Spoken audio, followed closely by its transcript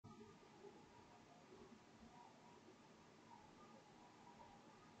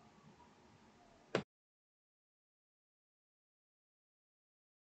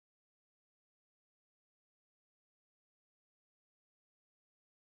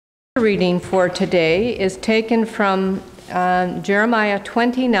The reading for today is taken from Jeremiah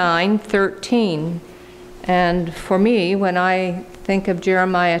 29:13. And for me, when I think of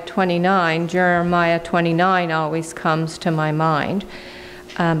Jeremiah 29 always comes to my mind.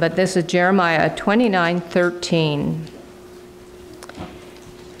 But this is Jeremiah 29:13.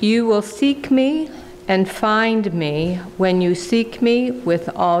 You will seek me and find me when you seek me with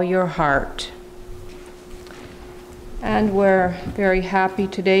all your heart. And we're very happy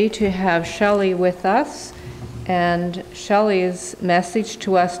today to have Shelley with us. And Shelley's message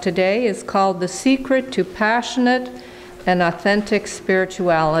to us today is called The Secret to Passionate and Authentic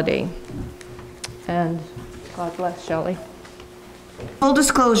Spirituality. And God bless Shelley. Full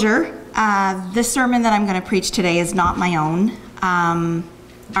disclosure, this sermon that I'm going to preach today is not my own.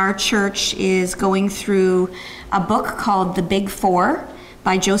 Our church is going through a book called The Big Four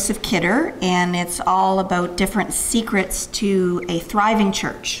by Joseph Kidder, and it's all about different secrets to a thriving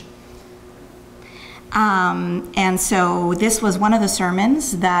church. And so this was one of the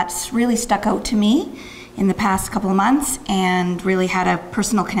sermons that's really stuck out to me in the past couple of months and really had a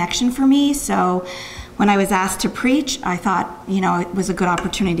personal connection for me. So when I was asked to preach, I thought, it was a good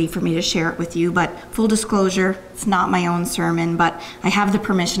opportunity for me to share it with you. But full disclosure, it's not my own sermon, but I have the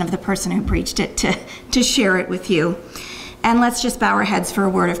permission of the person who preached it to share it with you. And let's just bow our heads for a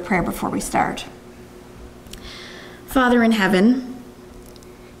word of prayer before we start. Father in heaven,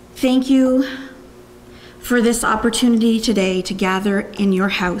 thank you for this opportunity today to gather in your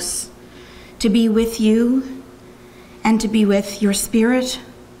house, to be with you and to be with your Spirit.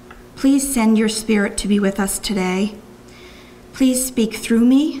 Please send your Spirit to be with us today. Please speak through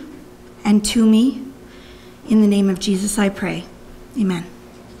me and to me. In the name of Jesus I pray. Amen.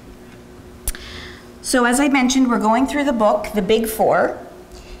 So as I mentioned, we're going through the book, The Big Four,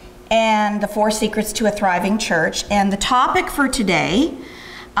 and the Four Secrets to a Thriving Church. And the topic for today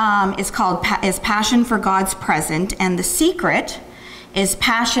is Passion for God's Present, and the secret is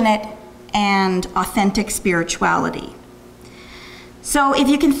passionate and authentic spirituality. So if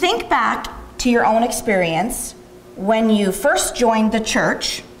you can think back to your own experience when you first joined the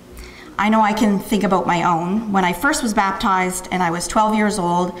church, I know I can think about my own. When I first was baptized and I was 12 years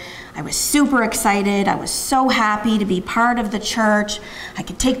old, I was super excited. I was so happy to be part of the church. I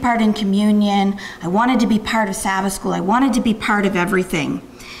could take part in communion. I wanted to be part of Sabbath school. I wanted to be part of everything.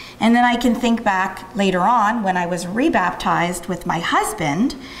 And then I can think back later on when I was rebaptized with my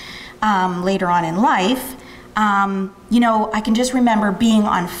husband later on in life. I can just remember being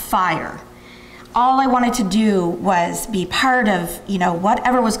on fire. All I wanted to do was be part of,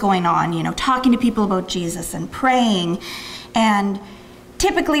 whatever was going on, talking to people about Jesus and praying. And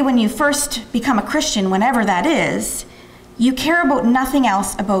typically when you first become a Christian, whenever that is, you care about nothing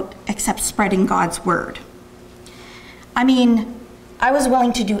else except spreading God's word. I mean, I was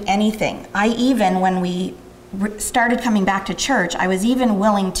willing to do anything. When we started coming back to church, I was even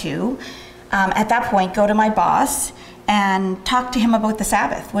willing to, at that point, go to my boss and talk to him about the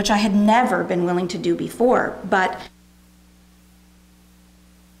Sabbath, which I had never been willing to do before. But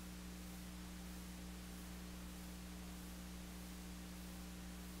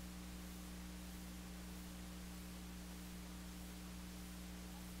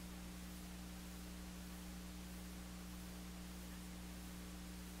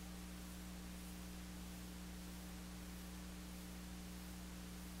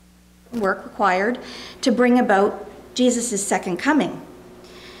work required to bring about Jesus' second coming.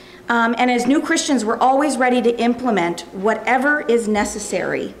 And as new Christians, we're always ready to implement whatever is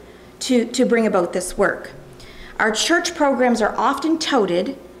necessary to bring about this work. Our church programs are often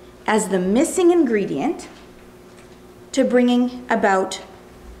touted as the missing ingredient to bringing about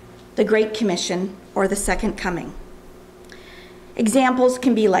the Great Commission or the second coming. Examples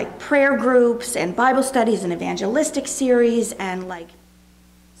can be like prayer groups and Bible studies and evangelistic series and like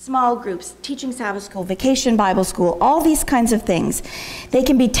small groups, teaching Sabbath school, vacation Bible school, all these kinds of things. They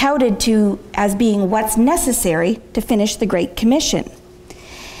can be touted as being what's necessary to finish the Great Commission.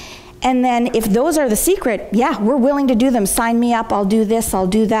 And then if those are the secret, yeah, we're willing to do them. Sign me up, I'll do this, I'll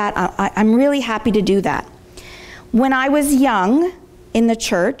do that. I'm really happy to do that. When I was young in the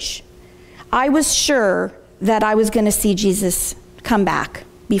church, I was sure that I was going to see Jesus come back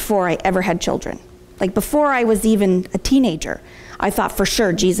before I ever had children. Like before I was even a teenager, I thought for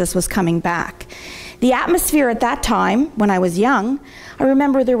sure Jesus was coming back. The atmosphere at that time, when I was young, I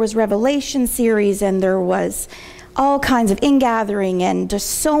remember there was Revelation series and there was all kinds of ingathering and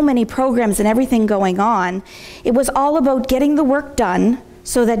just so many programs and everything going on. It was all about getting the work done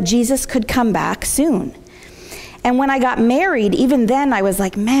so that Jesus could come back soon. And when I got married, even then I was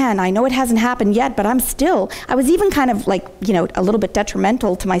like, man, I know it hasn't happened yet, but I was even kind of like, you know, a little bit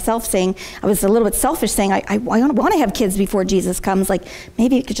detrimental to myself, saying, I was a little bit selfish, saying, I want to have kids before Jesus comes. Like,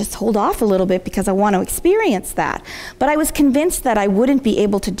 maybe I could just hold off a little bit because I want to experience that. But I was convinced that I wouldn't be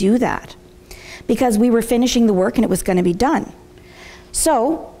able to do that because we were finishing the work and it was going to be done.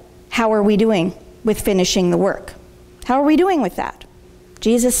 So, how are we doing with finishing the work? How are we doing with that?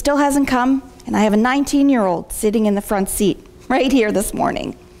 Jesus still hasn't come. And I have a 19-year-old sitting in the front seat right here this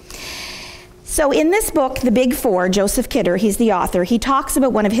morning. So in this book, The Big Four, Joseph Kidder, he's the author, he talks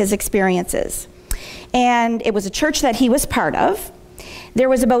about one of his experiences. And it was a church that he was part of. There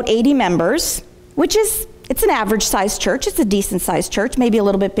was about 80 members, which is, it's an average-sized church. It's a decent-sized church, maybe a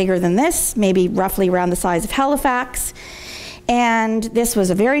little bit bigger than this, maybe roughly around the size of Halifax. And this was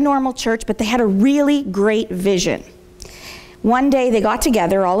a very normal church, but they had a really great vision. One day they got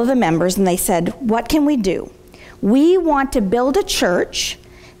together, all of the members, and they said, what can we do? We want to build a church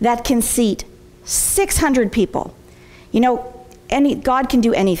that can seat 600 people. You know, God can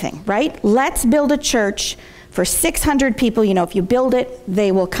do anything, right? Let's build a church for 600 people. You know, if you build it,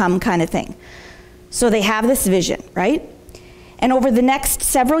 they will come, kind of thing. So they have this vision, right? And over the next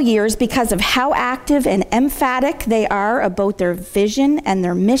several years, because of how active and emphatic they are about their vision and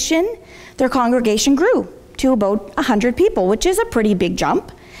their mission, their congregation grew to about 100 people, which is a pretty big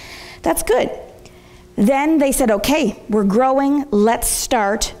jump. That's good. Then they said, okay, we're growing, let's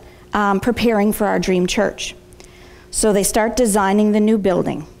start preparing for our dream church. So they start designing the new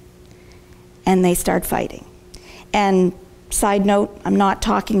building, and they start fighting. And side note, I'm not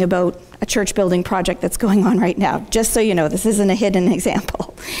talking about a church building project that's going on right now, just so you know, this isn't a hidden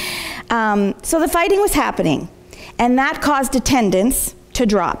example. So the fighting was happening, and that caused attendance to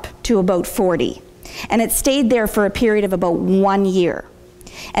drop to about 40. And it stayed there for a period of about 1 year.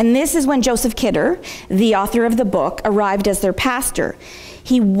 And this is when Joseph Kidder, the author of the book, arrived as their pastor.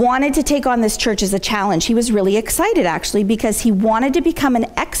 He wanted to take on this church as a challenge. He was really excited, actually, because he wanted to become an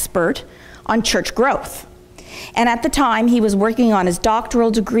expert on church growth. And at the time, he was working on his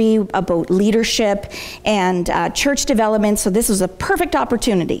doctoral degree about leadership and church development, so this was a perfect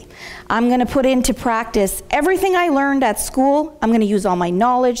opportunity. I'm going to put into practice everything I learned at school. I'm going to use all my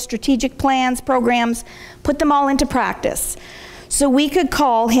knowledge, strategic plans, programs, put them all into practice. So we could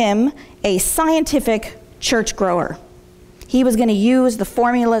call him a scientific church grower. He was going to use the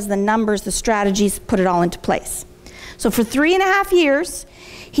formulas, the numbers, the strategies, put it all into place. So for 3.5 years,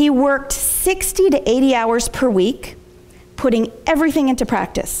 he worked 60 to 80 hours per week, putting everything into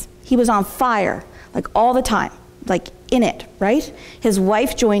practice. He was on fire, like all the time, like in it, right? His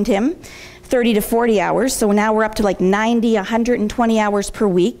wife joined him, 30 to 40 hours, so now we're up to like 90, 120 hours per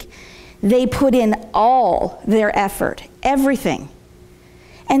week. They put in all their effort, everything.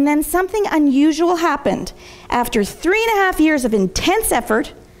 And then something unusual happened. After 3.5 years of intense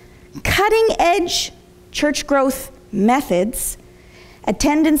effort, cutting-edge church growth methods,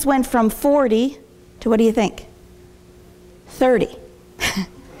 attendance went from 40 to, what do you think? 30.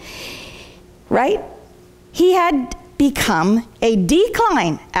 Right? He had become a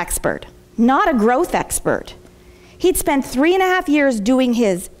decline expert, not a growth expert. He'd spent 3.5 years doing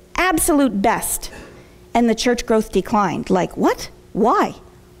his absolute best, and the church growth declined. Like, what? Why?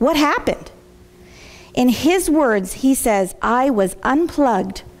 What happened? In his words, he says, I was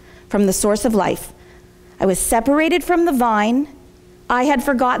unplugged from the source of life. I was separated from the vine. I had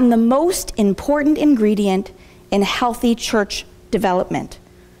forgotten the most important ingredient in healthy church development.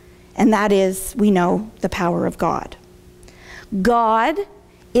 And that is, we know, the power of God. God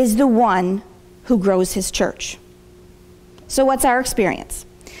is the one who grows his church. So what's our experience?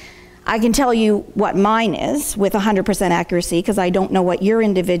 I can tell you what mine is with 100% accuracy, because I don't know what your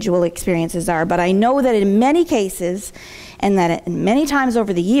individual experiences are, but I know that in many cases, and that many times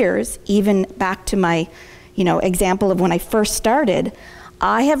over the years, even back to my example of when I first started,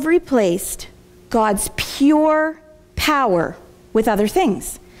 I have replaced God's pure power with other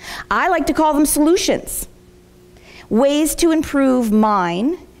things. I like to call them solutions. Ways to improve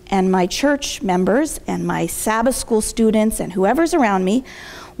mine and my church members and my Sabbath school students and whoever's around me,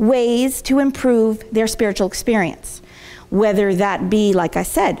 ways to improve their spiritual experience. Whether that be, like I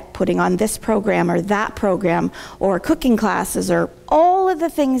said, putting on this program or that program, or cooking classes, or all of the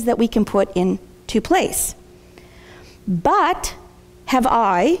things that we can put into place. But have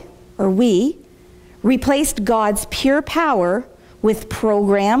I, or we, replaced God's pure power with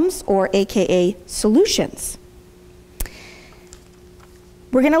programs, or AKA solutions?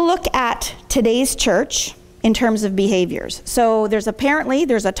 We're going to look at today's church in terms of behaviors. So there's a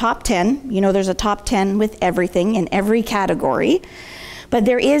top 10. There's a top 10 with everything in every category. But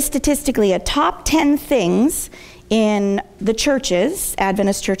there is statistically a top 10 things in the churches,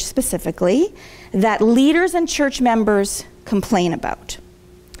 Adventist church specifically, that leaders and church members complain about.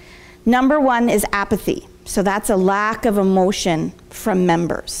 Number one is apathy. So that's a lack of emotion from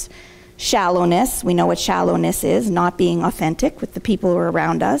members. Shallowness, we know what shallowness is, not being authentic with the people who are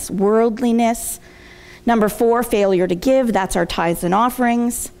around us. Worldliness. Number four, failure to give, that's our tithes and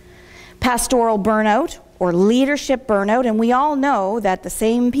offerings. Pastoral burnout or leadership burnout, and we all know that the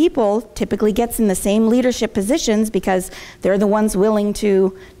same people typically gets in the same leadership positions because they're the ones willing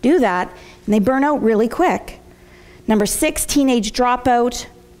to do that, and they burn out really quick. Number six, teenage dropout.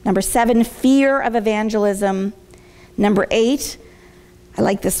 Number seven, fear of evangelism. Number eight, I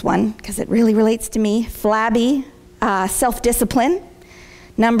like this one because it really relates to me, flabby self-discipline.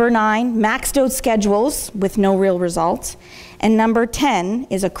 Number nine, maxed out schedules with no real results. And number 10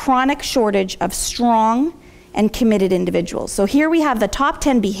 is a chronic shortage of strong and committed individuals. So here we have the top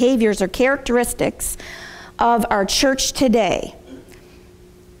 10 behaviors or characteristics of our church today.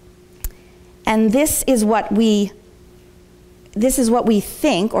 And this is what we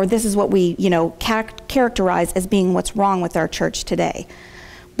think, or this is what we, characterize as being what's wrong with our church today.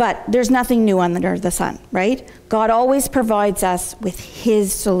 But there's nothing new under the sun, right? God always provides us with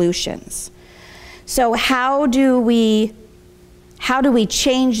his solutions. So how do we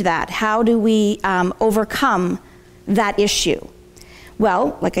change that? How do we overcome that issue?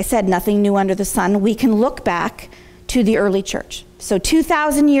 Well, like I said, nothing new under the sun. We can look back to the early church. So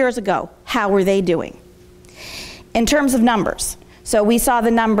 2,000 years ago, how were they doing? In terms of numbers, so we saw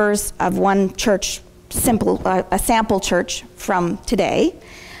the numbers of one church, a sample church from today.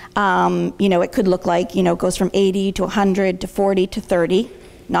 It could look like, it goes from 80 to 100 to 40 to 30.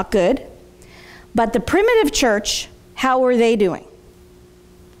 Not good. But the primitive church, how were they doing?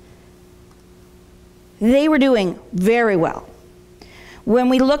 They were doing very well. When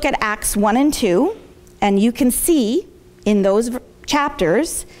we look at Acts 1 and 2, and you can see in those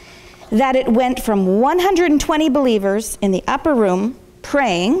chapters that it went from 120 believers in the upper room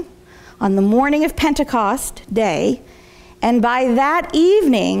praying on the morning of Pentecost day, and by that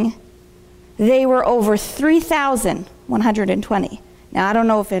evening, they were over 3,120. Now, I don't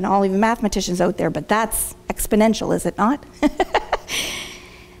know if all of you mathematicians out there, but that's exponential, is it not?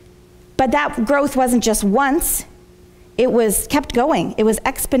 But that growth wasn't just once. It was kept going. It was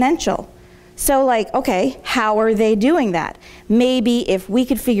exponential. So okay, how are they doing that? Maybe if we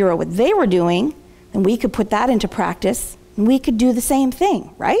could figure out what they were doing, then we could put that into practice, and we could do the same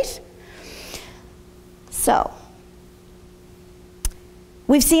thing, right? So,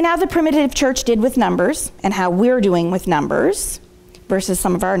 we've seen how the primitive church did with numbers and how we're doing with numbers versus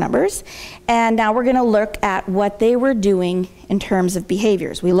some of our numbers. And now we're going to look at what they were doing in terms of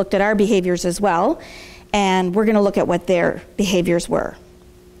behaviors. We looked at our behaviors as well, and we're going to look at what their behaviors were.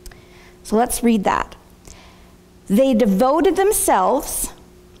 So let's read that. They devoted themselves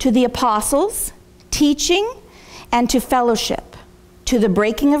to the apostles, teaching, and to fellowship, to the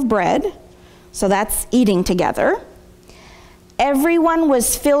breaking of bread, so that's eating together. Everyone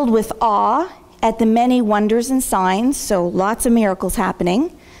was filled with awe at the many wonders and signs, so lots of miracles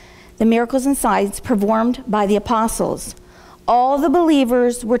happening. The miracles and signs performed by the apostles. All the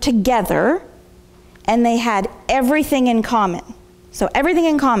believers were together, and they had everything in common. So everything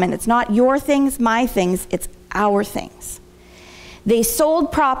in common. It's not your things, my things, it's our things. They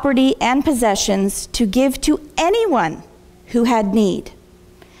sold property and possessions to give to anyone who had need.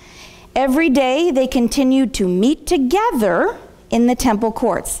 Every day they continued to meet together in the temple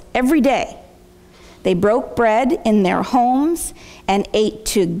courts. Every day. They broke bread in their homes and ate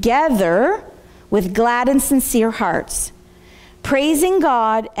together with glad and sincere hearts, praising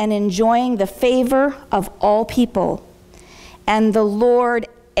God and enjoying the favor of all people. And the Lord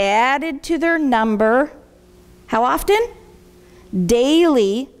added to their number, how often?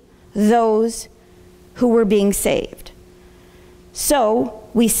 Daily, those who were being saved. So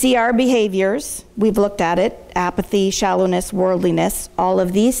we see our behaviors. We've looked at it: apathy, shallowness, worldliness, all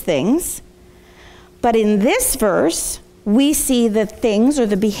of these things. But in this verse, we see the things or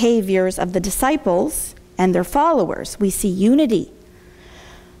the behaviors of the disciples and their followers. We see unity.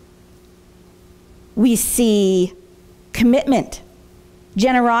 We see commitment,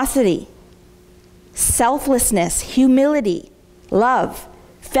 generosity, selflessness, humility, love,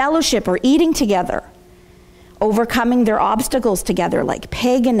 fellowship or eating together, overcoming their obstacles together like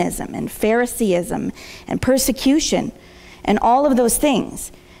paganism and Phariseeism and persecution and all of those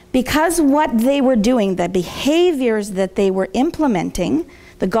things. Because what they were doing, the behaviors that they were implementing,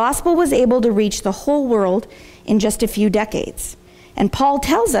 the gospel was able to reach the whole world in just a few decades. And Paul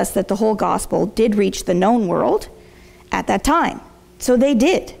tells us that the whole gospel did reach the known world at that time. So they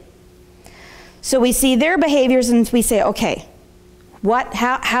did. So we see their behaviors and we say, okay,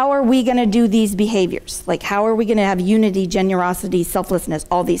 how are we going to do these behaviors? Like, how are we going to have unity, generosity, selflessness,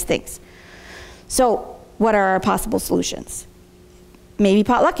 all these things? So what are our possible solutions? Maybe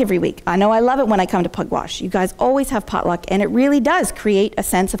potluck every week. I know I love it when I come to Pugwash. You guys always have potluck, and it really does create a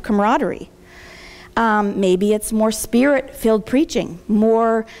sense of camaraderie. Maybe it's more spirit-filled preaching,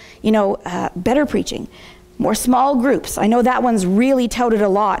 more, better preaching, more small groups. I know that one's really touted a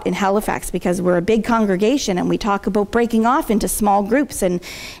lot in Halifax because we're a big congregation and we talk about breaking off into small groups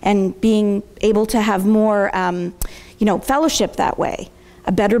and being able to have more, fellowship that way.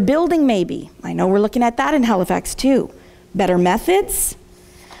 A better building maybe. I know we're looking at that in Halifax too. Better methods.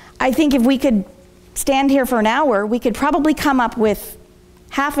 I think if we could stand here for an hour, we could probably come up with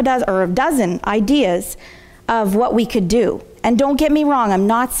half a dozen or a dozen ideas of what we could do. And don't get me wrong, I'm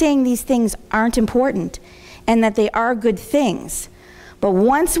not saying these things aren't important and that they are good things. But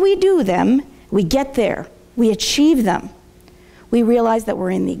once we do them, we get there, we achieve them, we realize that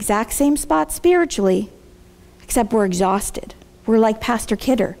we're in the exact same spot spiritually, except we're exhausted. We're like Pastor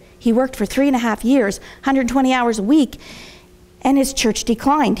Kidder. He worked for 3.5 years, 120 hours a week, and his church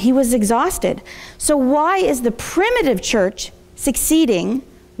declined. He was exhausted. So why is the primitive church succeeding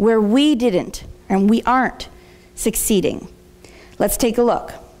where we didn't and we aren't succeeding? Let's take a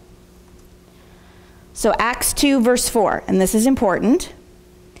look. So Acts 2 verse 4, and this is important.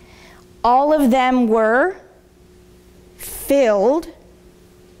 All of them were filled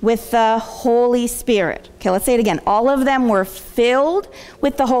with the Holy Spirit. Okay, let's say it again. All of them were filled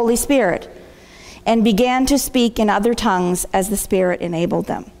with the Holy Spirit and began to speak in other tongues as the Spirit enabled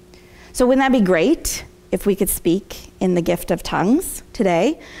them. So wouldn't that be great if we could speak in the gift of tongues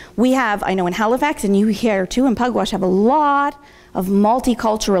today? We have, I know in Halifax, and you here too in Pugwash, have a lot of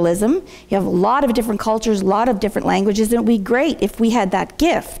multiculturalism. You have a lot of different cultures, a lot of different languages, and it would be great if we had that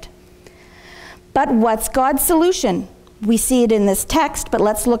gift. But what's God's solution? We see it in this text, but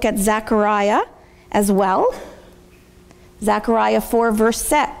let's look at Zechariah as well. Zechariah 4 verse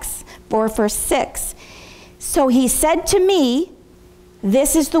 6. So he said to me,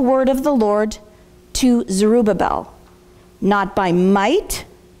 this is the word of the Lord to Zerubbabel, not by might,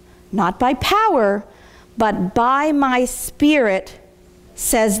 not by power, but by my Spirit,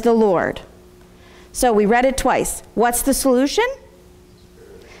 says the Lord. So we read it twice. What's the solution?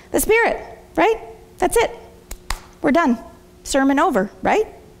 The Spirit, right? That's it. We're done. Sermon over, right?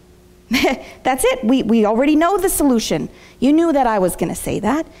 That's it. We already know the solution. You knew that I was going to say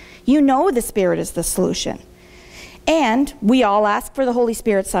that. You know the Spirit is the solution. And we all ask for the Holy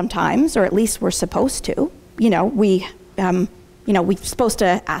Spirit sometimes, or at least we're supposed to. We're supposed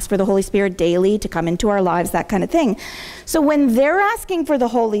to ask for the Holy Spirit daily to come into our lives, that kind of thing. So when they're asking for the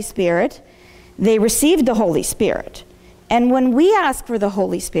Holy Spirit, they received the Holy Spirit. And when we ask for the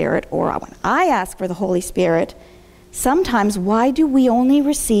Holy Spirit, or when I ask for the Holy Spirit, sometimes why do we only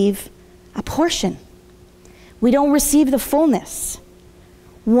receive a portion? We don't receive the fullness.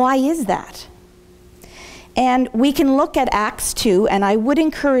 Why is that? And we can look at Acts 2, and I would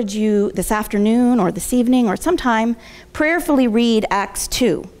encourage you this afternoon or this evening or sometime prayerfully read Acts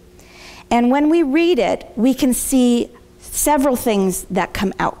 2. And when we read it, we can see several things that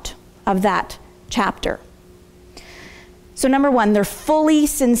come out of that chapter. So number one, they're fully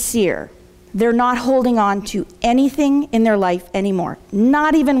sincere. They're not holding on to anything in their life anymore,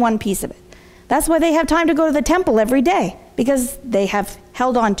 not even one piece of it. That's why they have time to go to the temple every day, because they have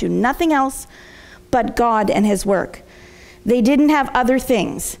held on to nothing else but God and His work. They didn't have other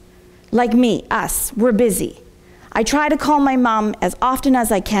things. Like me, us, we're busy. I try to call my mom as often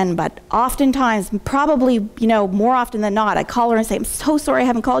as I can, but oftentimes, probably, more often than not, I call her and say, I'm so sorry I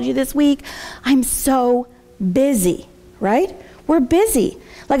haven't called you this week. I'm so busy, right? We're busy.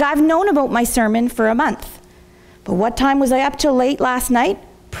 Like, I've known about my sermon for a month. But what time was I up till late last night?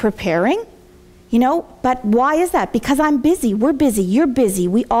 Preparing. But why is that? Because I'm busy. We're busy. You're busy.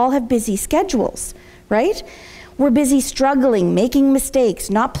 We all have busy schedules, right? We're busy struggling, making mistakes,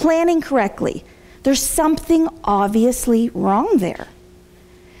 not planning correctly. There's something obviously wrong there.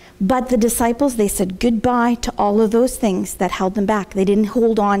 But the disciples, they said goodbye to all of those things that held them back. They didn't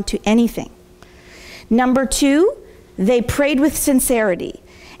hold on to anything. Number two, they prayed with sincerity.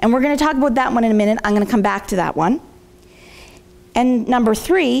 And we're going to talk about that one in a minute. I'm going to come back to that one. And number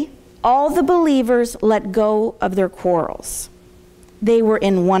three, all the believers let go of their quarrels. They were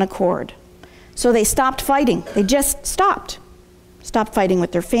in one accord. So they stopped fighting. They just stopped. Stopped fighting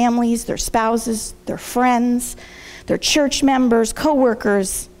with their families, their spouses, their friends, their church members,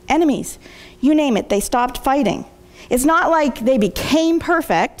 co-workers, enemies. You name it, they stopped fighting. It's not like they became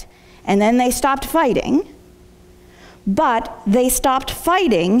perfect and then they stopped fighting, but they stopped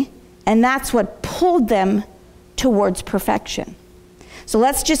fighting And that's what pulled them towards perfection. So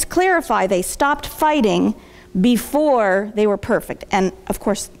let's just clarify, they stopped fighting before they were perfect. And of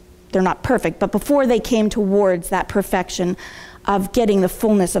course, they're not perfect, but before they came towards that perfection of getting the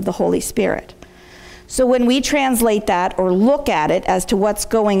fullness of the Holy Spirit. So when we translate that or look at it as to what's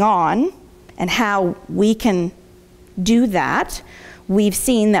going on and how we can do that, we've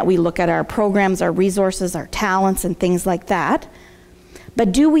seen that we look at our programs, our resources, our talents, and things like that.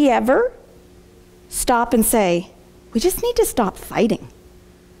 But do we ever stop and say, we just need to stop fighting?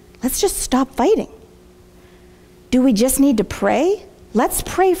 Let's just stop fighting. Do we just need to pray? Let's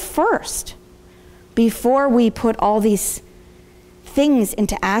pray first before we put all these things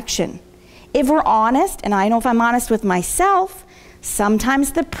into action. If we're honest, and I know if I'm honest with myself,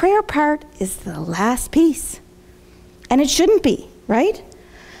 sometimes the prayer part is the last piece. And it shouldn't be, right?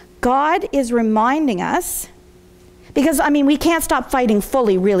 God is reminding us, because, I mean, we can't stop fighting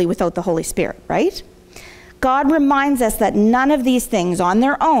fully, really, without the Holy Spirit, right? God reminds us that none of these things on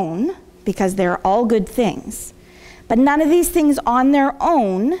their own, because they're all good things, but none of these things on their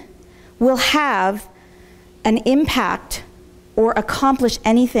own will have an impact or accomplish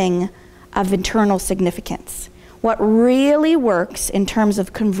anything of eternal significance. What really works in terms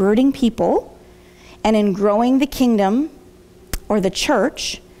of converting people and in growing the kingdom or the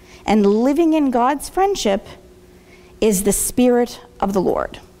church and living in God's friendship is the Spirit of the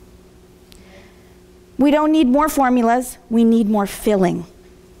Lord. We don't need more formulas, we need more filling.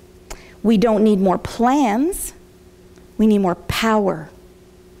 We don't need more plans, we need more power.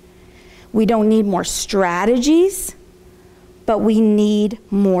 We don't need more strategies, but we need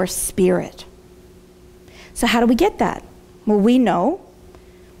more Spirit. So how do we get that? Well, we know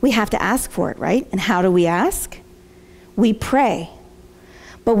we have to ask for it, right? And how do we ask? We pray.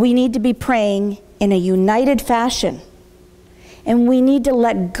 But we need to be praying in a united fashion. And we need to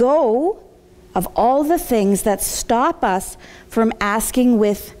let go of all the things that stop us from asking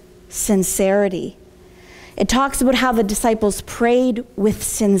with sincerity. It talks about how the disciples prayed with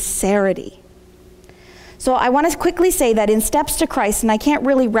sincerity. So I want to quickly say that in Steps to Christ, and I can't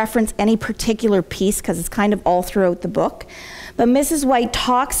really reference any particular piece because it's kind of all throughout the book, but Mrs. White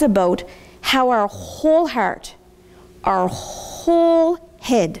talks about how our whole heart, our whole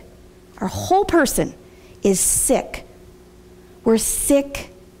head, our whole person is sick. We're sick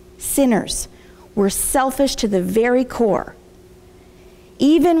sinners. We're selfish to the very core.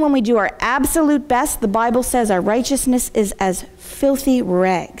 Even when we do our absolute best, the Bible says our righteousness is as filthy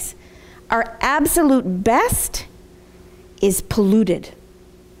rags. Our absolute best is polluted.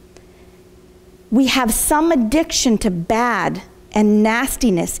 We have some addiction to bad and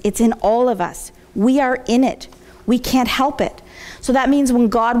nastiness. It's in all of us. We are in it. We can't help it. So that means when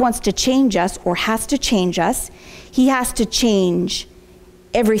God wants to change us or has to change us, he has to change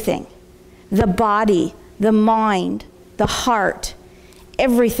everything. The body, the mind, the heart,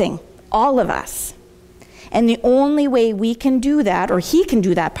 everything, all of us. And the only way we can do that, or he can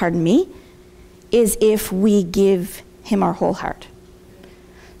do that, pardon me, is if we give him our whole heart.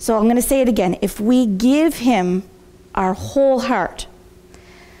 So I'm going to say it again. If we give him our whole heart.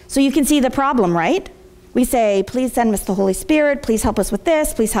 So you can see the problem, right? We say, please send us the Holy Spirit. Please help us with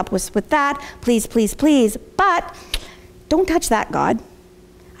this. Please help us with that. Please, please, please. But don't touch that, God.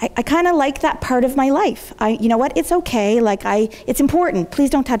 I kind of like that part of my life. You know what? It's okay. It's important.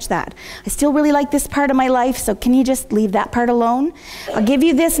 Please don't touch that. I still really like this part of my life, so can you just leave that part alone? I'll give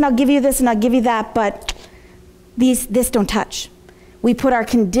you this, and I'll give you this, and I'll give you that, but this don't touch. We put our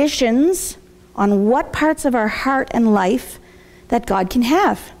conditions on what parts of our heart and life that God can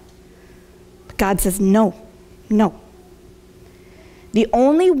have. But God says, no, no. The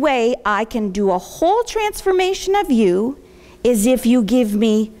only way I can do a whole transformation of you is if you give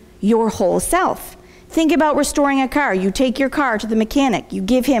me your whole self. Think about restoring a car. You take your car to the mechanic. You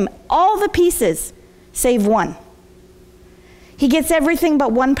give him all the pieces, save one. He gets everything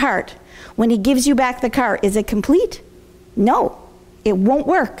but one part. When he gives you back the car, is it complete? No, it won't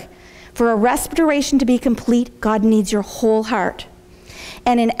work. For a restoration to be complete, God needs your whole heart.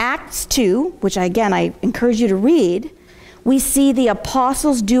 And in Acts 2, which again I encourage you to read, we see the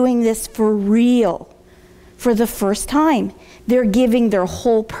apostles doing this for real, for the first time. They're giving their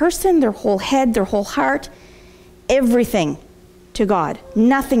whole person, their whole head, their whole heart, everything to God.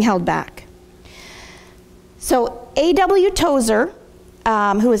 Nothing held back. So A.W. Tozer,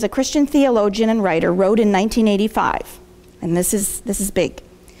 who is a Christian theologian and writer, wrote in 1985, and this is big.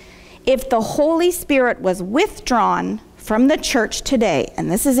 If the Holy Spirit was withdrawn from the church today,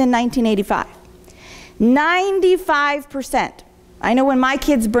 and this is in 1985, 95%, I know when my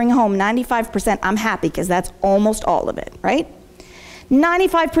kids bring home 95%, I'm happy because that's almost all of it, right?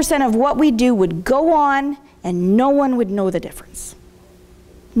 95% of what we do would go on and no one would know the difference.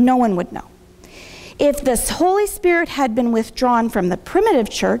 No one would know. If the Holy Spirit had been withdrawn from the primitive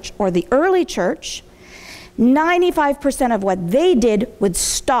church or the early church, 95% of what they did would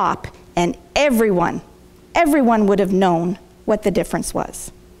stop, and everyone would have known what the difference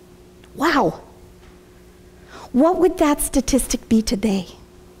was. Wow. What would that statistic be today?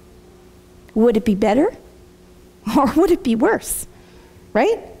 Would it be better? Or would it be worse?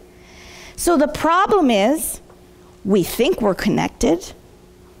 Right? So the problem is, we think we're connected,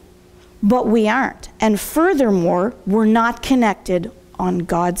 but we aren't. And furthermore, we're not connected on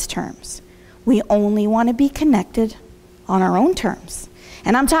God's terms. We only want to be connected on our own terms.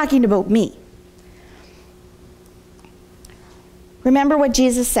 And I'm talking about me. Remember what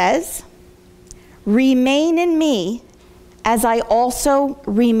Jesus says? Remain in me as I also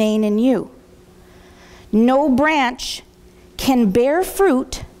remain in you. No branch can bear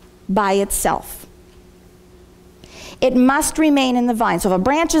fruit by itself. It must remain in the vine. So if a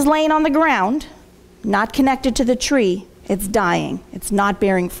branch is laying on the ground, not connected to the tree, it's dying. It's not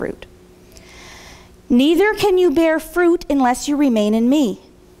bearing fruit. Neither can you bear fruit unless you remain in me.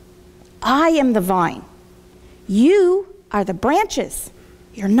 I am the vine. You are the branches.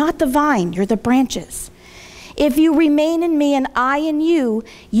 You're not the vine, you're the branches. If you remain in me and I in you,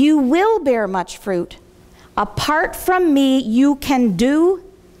 you will bear much fruit. Apart from me, you can do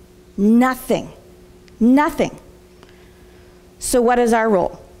nothing. Nothing. So what is our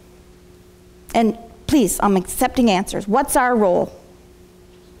role? And please, I'm accepting answers. What's our role?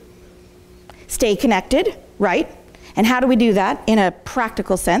 Stay connected, right? And how do we do that in a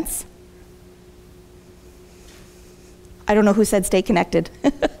practical sense? I don't know who said stay connected.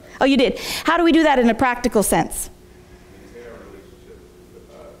 Oh, you did. How do we do that in a practical sense?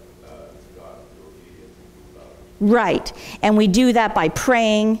 Right. And we do that by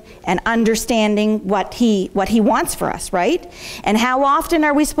praying and understanding what he wants for us, right? And how often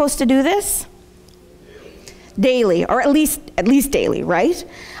are we supposed to do this? Daily, or at least daily, right?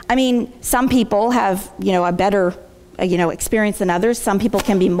 I mean, some people have, a better experience than others. Some people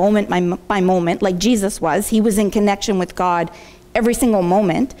can be moment by moment, like Jesus was. He was in connection with God every single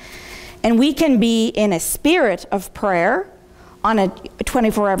moment. And we can be in a spirit of prayer on a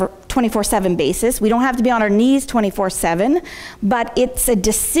 24/7 basis. We don't have to be on our knees 24/7, but it's a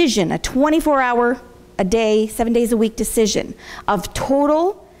decision, a 24-hour a day, 7 days a week decision of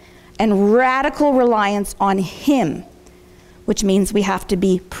total and radical reliance on Him, which means we have to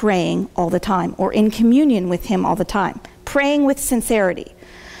be praying all the time or in communion with Him all the time, praying with sincerity.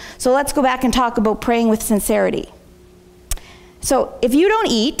 So let's go back and talk about praying with sincerity. So if you don't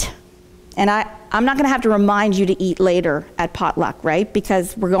eat, and I'm not going to have to remind you to eat later at potluck, right?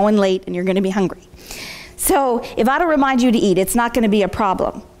 Because we're going late and you're going to be hungry. So if I don't remind you to eat, it's not going to be a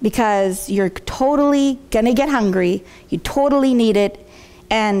problem because you're totally going to get hungry. You totally need it.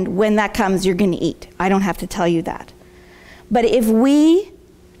 And when that comes, you're going to eat. I don't have to tell you that. But if we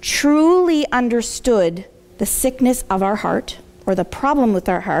truly understood the sickness of our heart or the problem with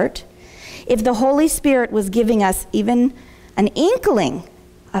our heart, if the Holy Spirit was giving us even an inkling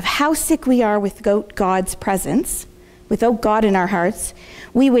of how sick we are without God's presence, without God in our hearts,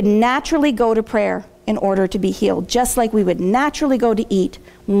 we would naturally go to prayer in order to be healed, just like we would naturally go to eat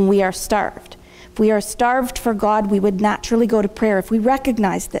when we are starved. If we are starved for God, we would naturally go to prayer if we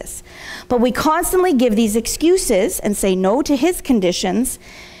recognize this. But we constantly give these excuses and say no to His conditions,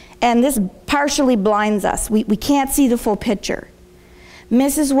 and this partially blinds us. We can't see the full picture.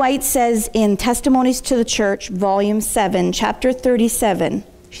 Mrs. White says in Testimonies to the Church, Volume 7, Chapter 37,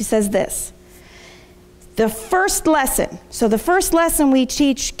 she says this: the first lesson, so the first lesson we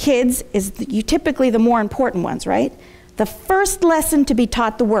teach kids is typically the more important ones, right? The first lesson to be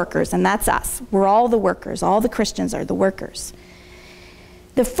taught the workers, and that's us. We're all the workers. All the Christians are the workers.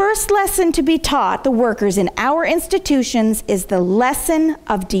 The first lesson to be taught the workers in our institutions is the lesson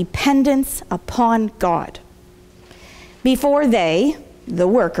of dependence upon God. Before they, the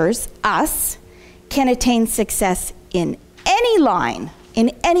workers, us, can attain success in any line,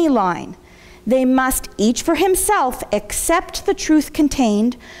 they must each for himself accept the truth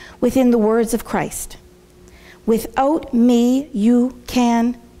contained within the words of Christ. Without me, you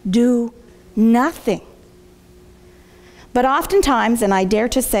can do nothing. But oftentimes, and I dare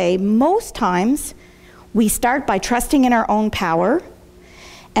to say most times, we start by trusting in our own power,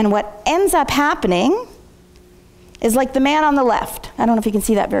 and what ends up happening is like the man on the left. I don't know if you can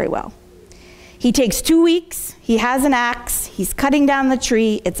see that very well. He takes 2 weeks, he has an axe, he's cutting down the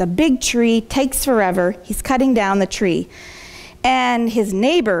tree, it's a big tree, takes forever, he's cutting down the tree. And his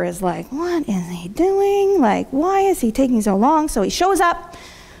neighbor is like, what is he doing? Like, why is he taking so long? So he shows up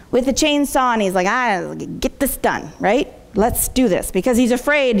with a chainsaw and he's like, get this done, right? Let's do this. Because he's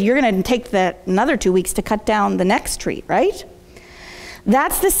afraid you're going to take another 2 weeks to cut down the next tree, right?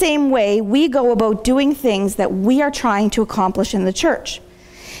 That's the same way we go about doing things that we are trying to accomplish in the church.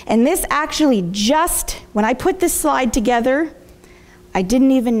 And this actually when I put this slide together, I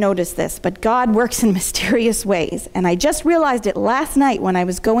didn't even notice this, but God works in mysterious ways. And I just realized it last night when I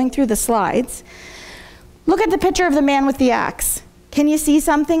was going through the slides. Look at the picture of the man with the axe. Can you see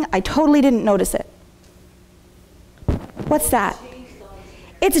something? I totally didn't notice it. What's that?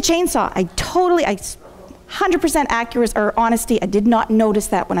 It's a chainsaw. 100% accurate or honesty, I did not notice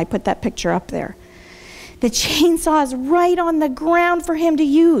that when I put that picture up there. The chainsaw is right on the ground for him to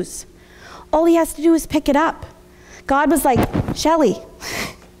use. All he has to do is pick it up. God was like, Shelley,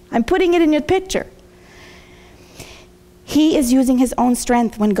 I'm putting it in your picture. He is using his own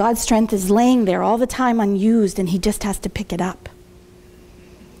strength when God's strength is laying there all the time unused and he just has to pick it up.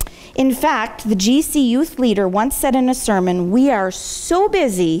 In fact, the GC youth leader once said in a sermon, we are so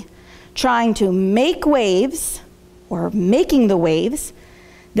busy trying to make waves or making the waves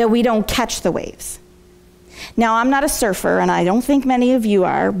that we don't catch the waves. Now, I'm not a surfer, and I don't think many of you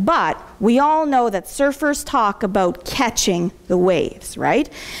are, but we all know that surfers talk about catching the waves, right?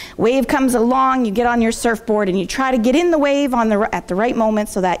 Wave comes along, you get on your surfboard, and you try to get in the wave at the right moment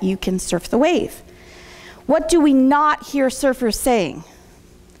so that you can surf the wave. What do we not hear surfers saying?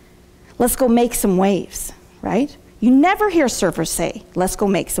 Let's go make some waves, right? You never hear surfers say, let's go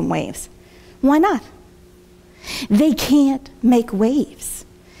make some waves. Why not? They can't make waves.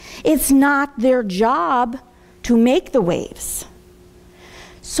 It's not their job to make the waves.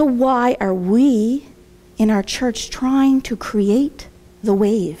 So why are we in our church trying to create the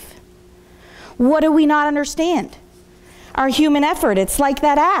wave? What do we not understand? Our human effort, it's like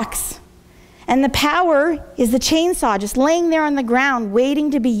that axe. And the power is the chainsaw just laying there on the ground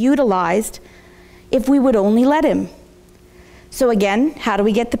waiting to be utilized if we would only let him. So again, how do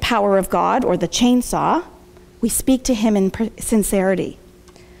we get the power of God or the chainsaw? We speak to him in sincerity.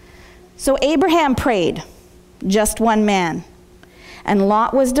 So Abraham prayed, just one man, and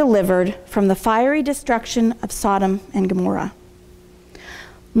Lot was delivered from the fiery destruction of Sodom and Gomorrah.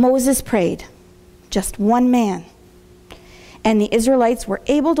 Moses prayed, just one man, and the Israelites were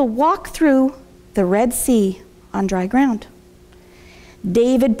able to walk through the Red Sea on dry ground.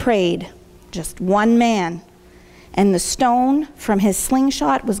 David prayed, just one man, and the stone from his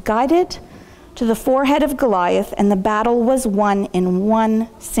slingshot was guided to the forehead of Goliath, and the battle was won in one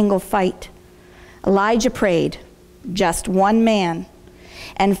single fight. Elijah prayed, just one man,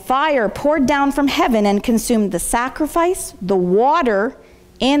 and fire poured down from heaven and consumed the sacrifice, the water,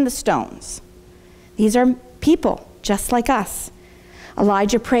 and the stones. These are people just like us.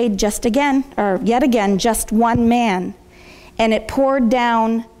 Elijah prayed yet again, just one man, and it poured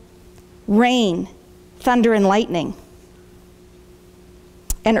down rain, thunder, and lightning.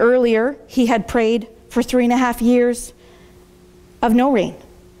 And earlier, he had prayed for 3.5 years of no rain.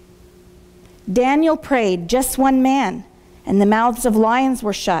 Daniel prayed, just one man, and the mouths of lions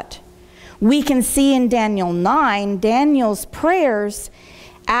were shut. We can see in Daniel 9, Daniel's prayers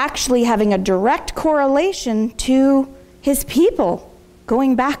actually having a direct correlation to his people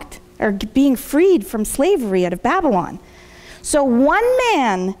going back or being freed from slavery out of Babylon. So one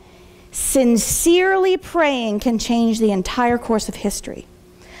man sincerely praying can change the entire course of history.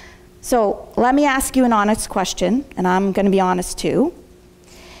 So let me ask you an honest question, and I'm going to be honest too.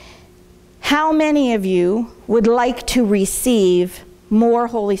 How many of you would like to receive more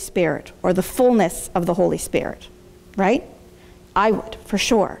Holy Spirit or the fullness of the Holy Spirit, right? I would, for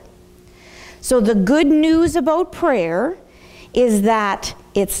sure. So the good news about prayer is that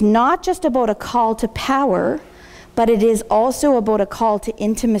it's not just about a call to power, but it is also about a call to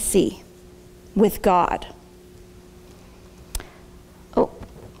intimacy with God. Oh,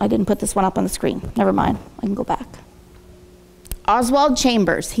 I didn't put this one up on the screen. Never mind, I can go back. Oswald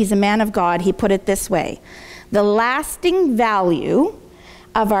Chambers, he's a man of God, he put it this way: the lasting value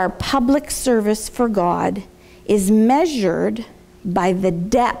of our public service for God is measured by the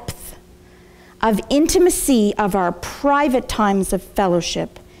depth of intimacy of our private times of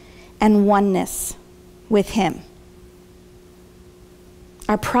fellowship and oneness with him.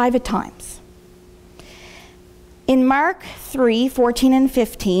 Our private times. In Mark 3:14 and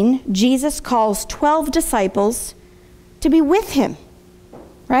 15, Jesus calls 12 disciples to be with him,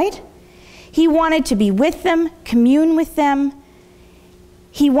 right? He wanted to be with them, commune with them.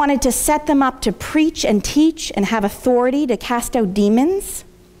 He wanted to set them up to preach and teach and have authority to cast out demons.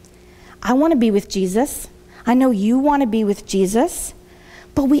 I want to be with Jesus. I know you want to be with Jesus.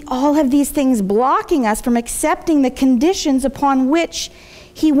 But we all have these things blocking us from accepting the conditions upon which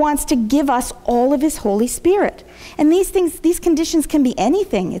he wants to give us all of his Holy Spirit. And these conditions can be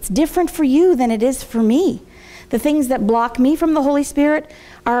anything. It's different for you than it is for me. The things that block me from the Holy Spirit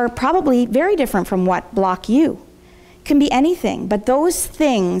are probably very different from what block you. It can be anything. But those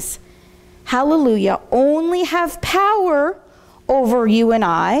things, hallelujah, only have power over you and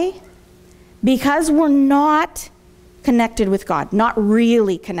I because we're not connected with God, not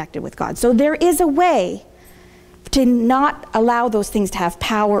really connected with God. So there is a way to not allow those things to have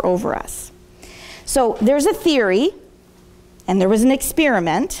power over us. So there's a theory, and there was an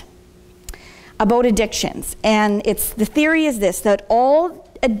experiment about addictions. And the theory is this, that all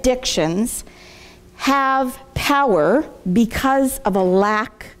addictions have power because of a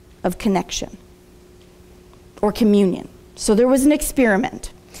lack of connection or communion. So there was an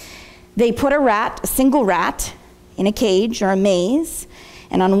experiment. They put a single rat, in a cage or a maze,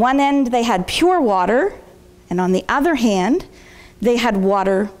 and on one end they had pure water, and on the other hand they had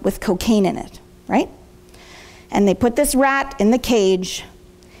water with cocaine in it, right? And they put this rat in the cage,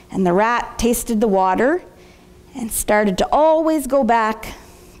 and the rat tasted the water and started to always go back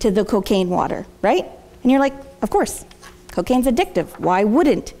to the cocaine water, right? And you're like, of course, cocaine's addictive. Why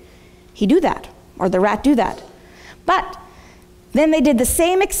wouldn't he do that, or the rat do that? But then they did the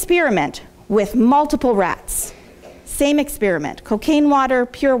same experiment with multiple rats. Same experiment, cocaine water,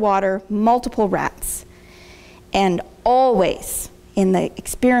 pure water, multiple rats. And always in the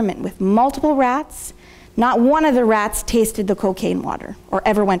experiment with multiple rats, not one of the rats tasted the cocaine water or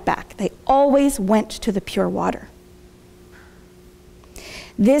ever went back. They always went to the pure water.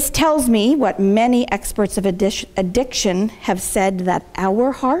 This tells me what many experts of addiction have said, that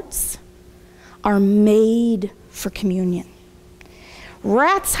our hearts are made for communion.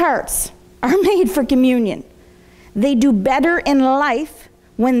 Rats' hearts are made for communion. They do better in life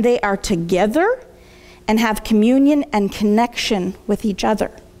when they are together and have communion and connection with each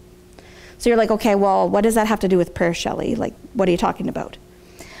other. So you're like, okay, well, what does that have to do with prayer, Shelley? Like, what are you talking about?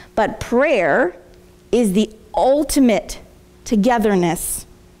 But prayer is the ultimate togetherness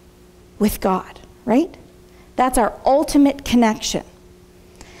with God, right? That's our ultimate connection.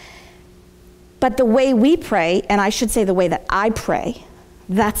 But the way we pray, and I should say the way that I pray,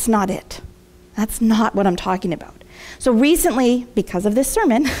 that's not it. That's not what I'm talking about. So recently, because of this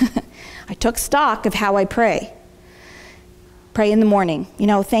sermon, I took stock of how I pray. Pray in the morning. You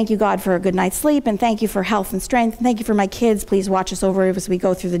know, thank you, God, for a good night's sleep, and thank you for health and strength. Thank you for my kids. Please watch us over as we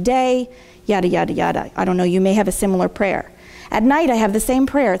go through the day. Yada, yada, yada. I don't know, you may have a similar prayer. At night, I have the same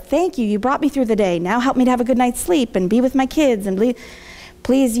prayer. Thank you, you brought me through the day. Now help me to have a good night's sleep and be with my kids, and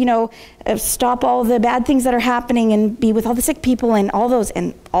please, you know, stop all the bad things that are happening and be with all the sick people and all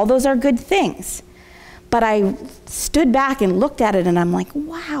those are good things. But I stood back and looked at it and I'm like,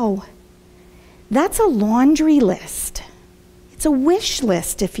 wow, that's a laundry list. It's a wish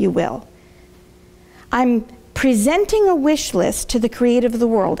list, if you will. I'm presenting a wish list to the creator of the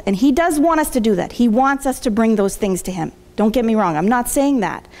world, and he does want us to do that. He wants us to bring those things to him. Don't get me wrong, I'm not saying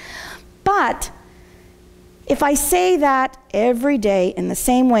that. But if I say that every day in the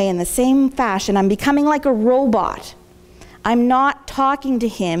same way, in the same fashion, I'm becoming like a robot. I'm not talking to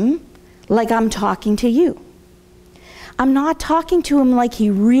him like I'm talking to you. I'm not talking to him like he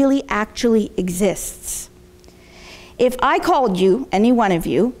really actually exists. If I called you, any one of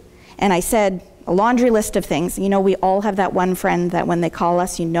you, and I said a laundry list of things, you know, we all have that one friend that when they call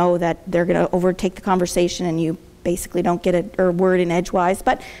us, you know that they're going to overtake the conversation and you basically don't get a word in edgewise,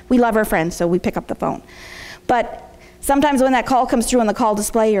 but we love our friends, so we pick up the phone. But sometimes when that call comes through on the call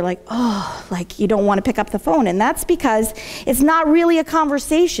display, you're like, oh, like you don't want to pick up the phone. And that's because it's not really a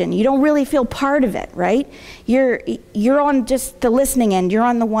conversation. You don't really feel part of it, right? You're on just the listening end. You're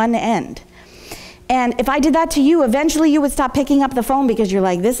on the one end. And if I did that to you, eventually you would stop picking up the phone because you're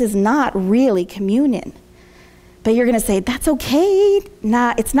like, this is not really communion. But you're going to say, that's okay.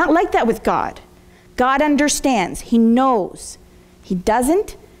 Nah, it's not like that with God. God understands. He knows. He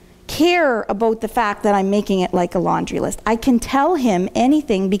doesn't care about the fact that I'm making it like a laundry list. I can tell him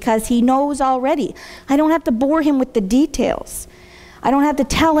anything because he knows already. I don't have to bore him with the details. I don't have to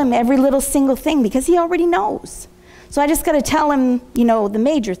tell him every little single thing because he already knows. So I just got to tell him, you know, the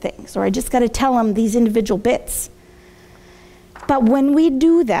major things, or I just got to tell him these individual bits. But when we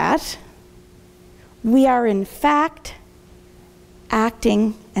do that, we are in fact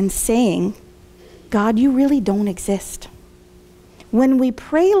acting and saying, God, you really don't exist. When we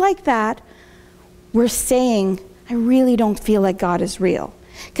pray like that, we're saying, I really don't feel like God is real.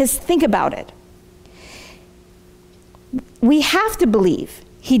 Because think about it. We have to believe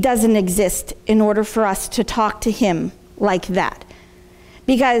he doesn't exist in order for us to talk to him like that.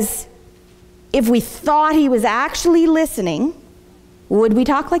 Because if we thought he was actually listening, would we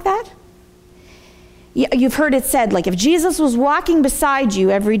talk like that? You've heard it said, like, if Jesus was walking beside you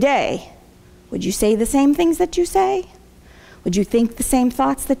every day, would you say the same things that you say? Would you think the same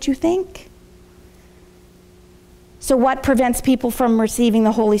thoughts that you think? So what prevents people from receiving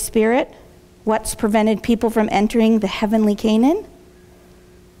the Holy Spirit? What's prevented people from entering the heavenly Canaan?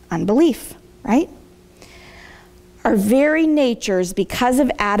 Unbelief, right? Our very natures, because of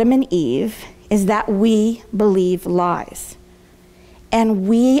Adam and Eve, is that we believe lies. And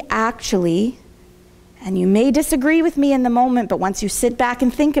we actually, and you may disagree with me in the moment, but once you sit back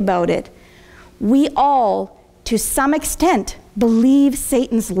and think about it, we all, to some extent, believe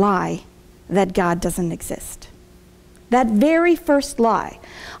Satan's lie that God doesn't exist. That very first lie.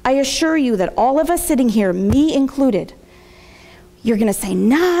 I assure you that all of us sitting here, me included, you're going to say,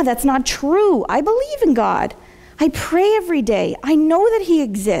 nah, that's not true. I believe in God. I pray every day. I know that he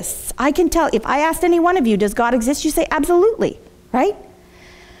exists. I can tell. If I asked any one of you, does God exist? You say, absolutely, right?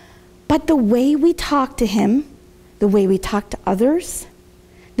 But the way we talk to him, the way we talk to others,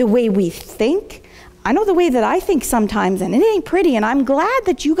 the way we think, I know the way that I think sometimes, and it ain't pretty, and I'm glad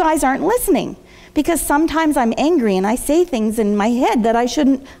that you guys aren't listening, because sometimes I'm angry and I say things in my head that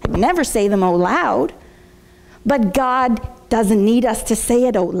I'd never say them out loud. But God doesn't need us to say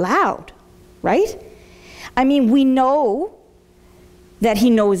it out loud, right? I mean, we know that he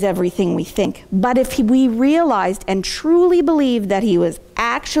knows everything we think. But if we realized and truly believed that he was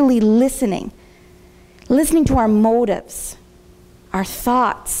actually listening to our motives, our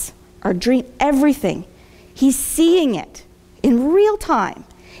thoughts, our dream, everything, he's seeing it in real time.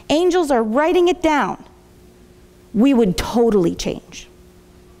 Angels are writing it down. We would totally change.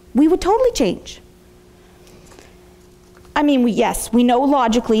 We would totally change. I mean, yes, we know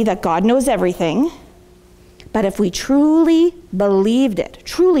logically that God knows everything, but if we truly believed it,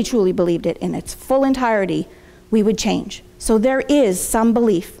 truly believed it in its full entirety, we would change. So there is some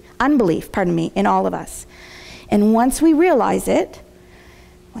unbelief, in all of us. And once we realize it,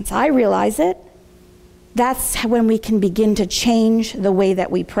 once I realize it, that's when we can begin to change the way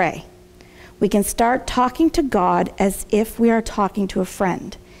that we pray. We can start talking to God as if we are talking to a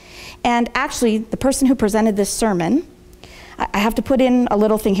friend. And actually, the person who presented this sermon, I have to put in a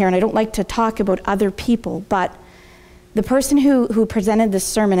little thing here, and I don't like to talk about other people, but the person who presented this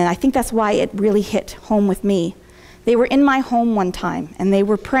sermon, and I think that's why it really hit home with me, they were in my home one time, and they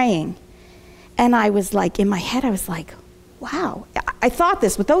were praying. And I was like, in my head, I was like, wow. I thought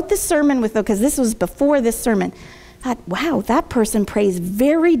this, without this sermon, because this was before this sermon, I thought, wow, that person prays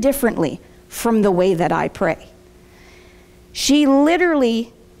very differently from the way that I pray. She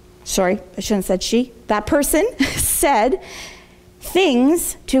literally, sorry, I shouldn't have said she, that person said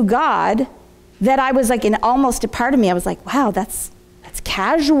things to God that I was like, in almost a part of me, I was like, wow, that's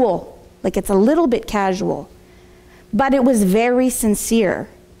casual. Like, it's a little bit casual. But it was very sincere.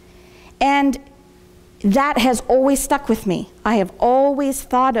 And that has always stuck with me. I have always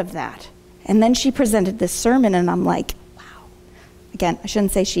thought of that. And then she presented this sermon, and I'm like, wow. Again, I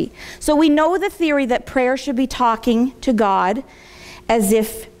shouldn't say she. So we know the theory that prayer should be talking to God as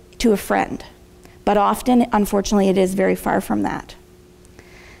if to a friend. But often, unfortunately, it is very far from that.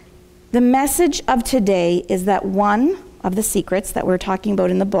 The message of today is that one of the secrets that we're talking about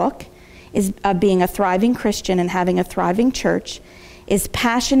in the book is of being a thriving Christian and having a thriving church is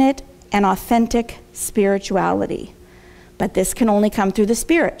passionate and authentic spirituality. But this can only come through the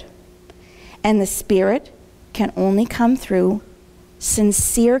Spirit. And the Spirit can only come through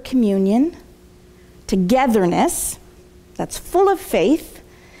sincere communion, togetherness that's full of faith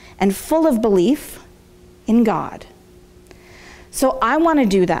and full of belief in God. So I want to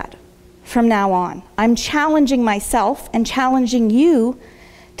do that from now on. I'm challenging myself and challenging you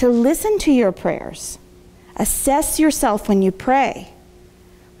to listen to your prayers. Assess yourself when you pray.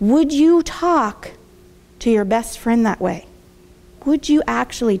 Would you talk to your best friend that way? Would you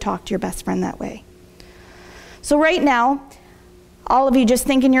actually talk to your best friend that way? So right now, all of you just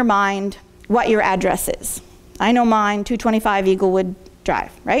think in your mind what your address is. I know mine, 225 Eaglewood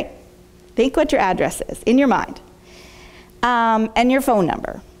Drive, right? Think what your address is in your mind. And your phone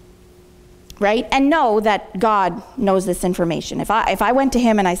number, right? And know that God knows this information. If I went to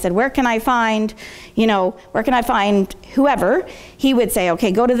him and I said, where can I find whoever, he would say,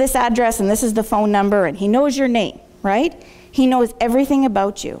 okay, go to this address and this is the phone number, and he knows your name, right? He knows everything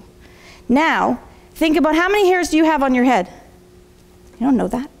about you. Now, think about how many hairs do you have on your head? You don't know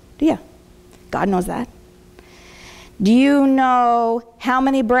that, do you? God knows that. Do you know how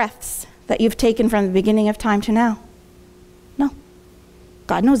many breaths that you've taken from the beginning of time to now? No.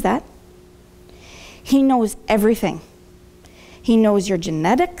 God knows that. He knows everything. He knows your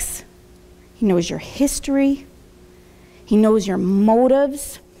genetics. He knows your history. He knows your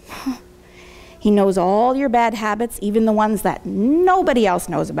motives. He knows all your bad habits, even the ones that nobody else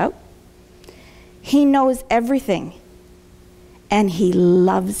knows about. He knows everything. And he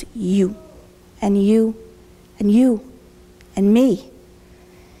loves you, and you, and you, and me.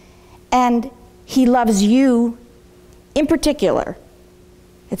 And he loves you in particular.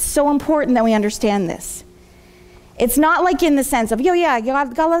 It's so important that we understand this. It's not like in the sense of,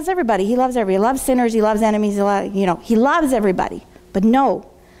 God loves everybody. He loves everybody. He loves sinners. He loves enemies. He loves everybody. But no,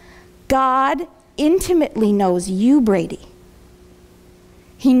 God intimately knows you, Brady.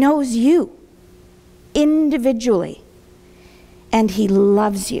 He knows you individually. And he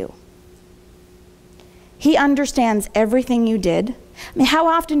loves you. He understands everything you did. I mean, how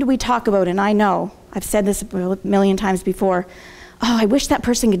often do we talk about, and I know, I've said this a million times before, oh, I wish that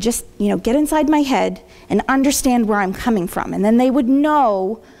person could just, get inside my head and understand where I'm coming from. And then they would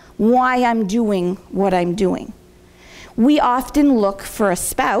know why I'm doing what I'm doing. We often look for a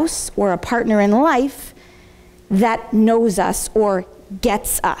spouse or a partner in life that knows us or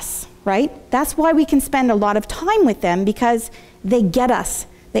gets us, right? That's why we can spend a lot of time with them, because they get us.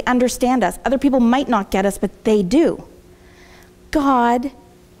 They understand us. Other people might not get us, but they do. God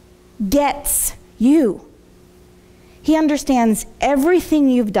gets you. He understands everything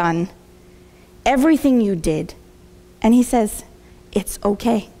you've done, everything you did, and he says, it's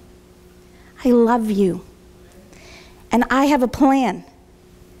okay. I love you. And I have a plan.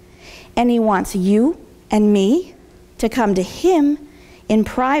 And he wants you and me to come to him in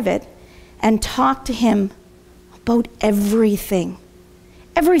private and talk to him about everything.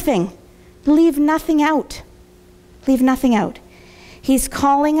 Everything. Leave nothing out. Leave nothing out. He's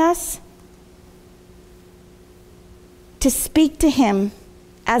calling us to speak to him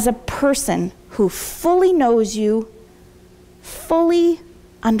as a person who fully knows you, fully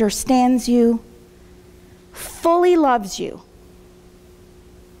understands you, fully loves you.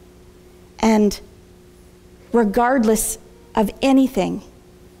 And regardless of anything,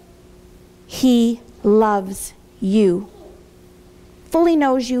 he loves you. Fully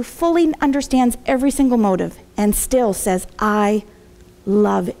knows you, fully understands every single motive, and still says, I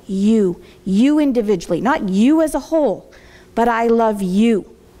love you. You individually, not you as a whole, but I love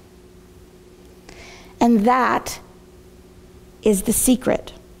you. And that is the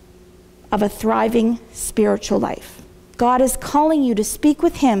secret of a thriving spiritual life. God is calling you to speak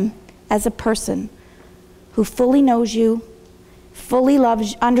with him as a person who fully knows you, fully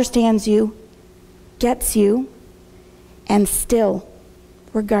loves, understands you, gets you, and still,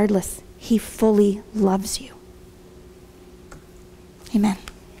 regardless, he fully loves you. Amen.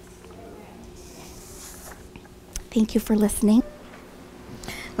 Thank you for listening.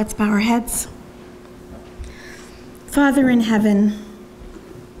 Let's bow our heads. Father in heaven,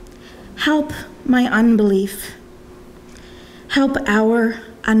 help my unbelief. Help our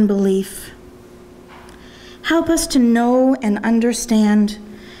unbelief. Help us to know and understand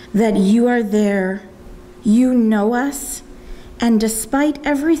that you are there. You know us, and despite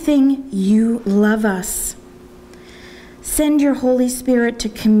everything, you love us. Send your Holy Spirit to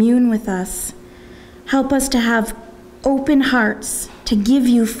commune with us. Help us to have open hearts, to give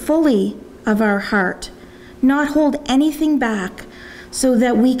you fully of our heart, not hold anything back, so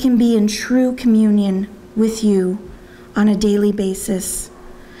that we can be in true communion with you on a daily basis.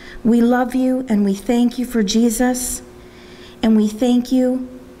 We love you and we thank you for Jesus, and we thank you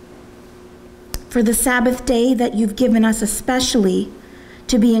for the Sabbath day that you've given us especially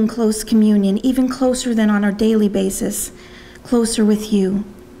to be in close communion, even closer than on our daily basis, closer with you.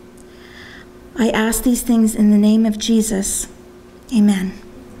 I ask these things in the name of Jesus. Amen.